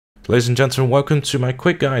Ladies and gentlemen, welcome to my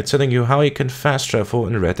quick guide telling you how you can fast travel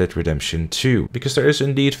in Red Dead Redemption 2. Because there is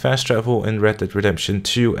indeed fast travel in Red Dead Redemption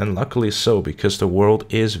 2, and luckily so, because the world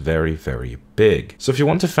is very big. So if you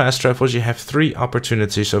want to fast travel, you have 3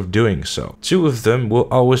 opportunities of doing so. 2 of them will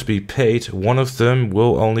always be paid, 1 of them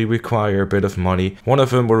will only require a bit of money, 1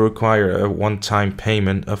 of them will require a one-time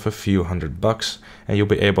payment of a few $100, and you'll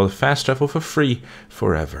be able to fast travel for free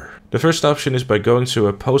forever. The first option is by going to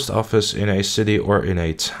a post office in a city or in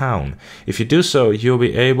a town. If you do so, you'll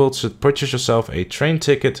be able to purchase yourself a train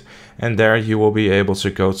ticket, and there you will be able to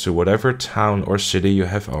go to whatever town or city you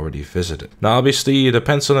have already visited. Now obviously it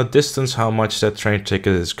depends on the distance how much that train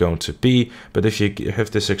ticket is going to be, but if you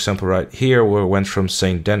have this example right here where it went from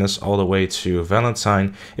St. Denis all the way to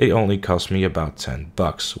Valentine, it only cost me about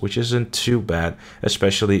 $10, which isn't too bad,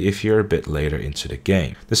 especially if you're a bit later into the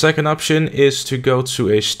game. The second option is to go to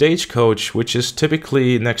a stagecoach, which is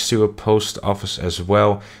typically next to a post office as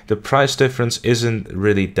well. The price difference isn't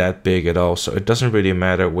really that big at all, so it doesn't really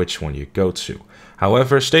matter which one you go to.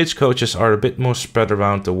 However, stagecoaches are a bit more spread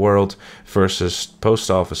around the world versus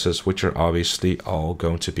post offices, which are obviously all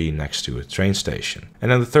going to be next to a train station.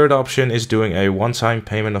 And then the third option is doing a one-time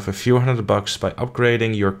payment of a few $100 by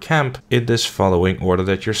upgrading your camp in this following order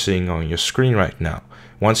that you're seeing on your screen right now.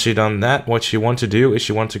 Once you've done that, what you want to do is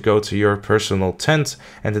you want to go to your personal tent,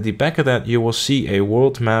 and at the back of that you will see a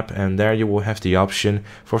world map, and there you will have the option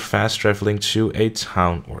for fast traveling to a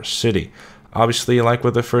town or city. Obviously, like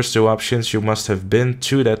with the first 2 options, you must have been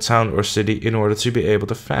to that town or city in order to be able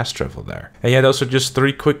to fast travel there. And yeah, those are just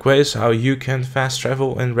 3 quick ways how you can fast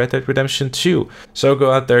travel in Red Dead Redemption 2. So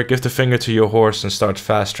go out there, give the finger to your horse and start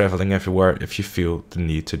fast traveling everywhere if you feel the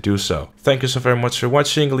need to do so. Thank you so very much for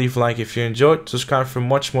watching. Leave a like if you enjoyed. Subscribe for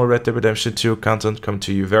much more Red Dead Redemption 2 content coming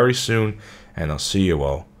to you very soon. And I'll see you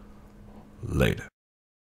all later.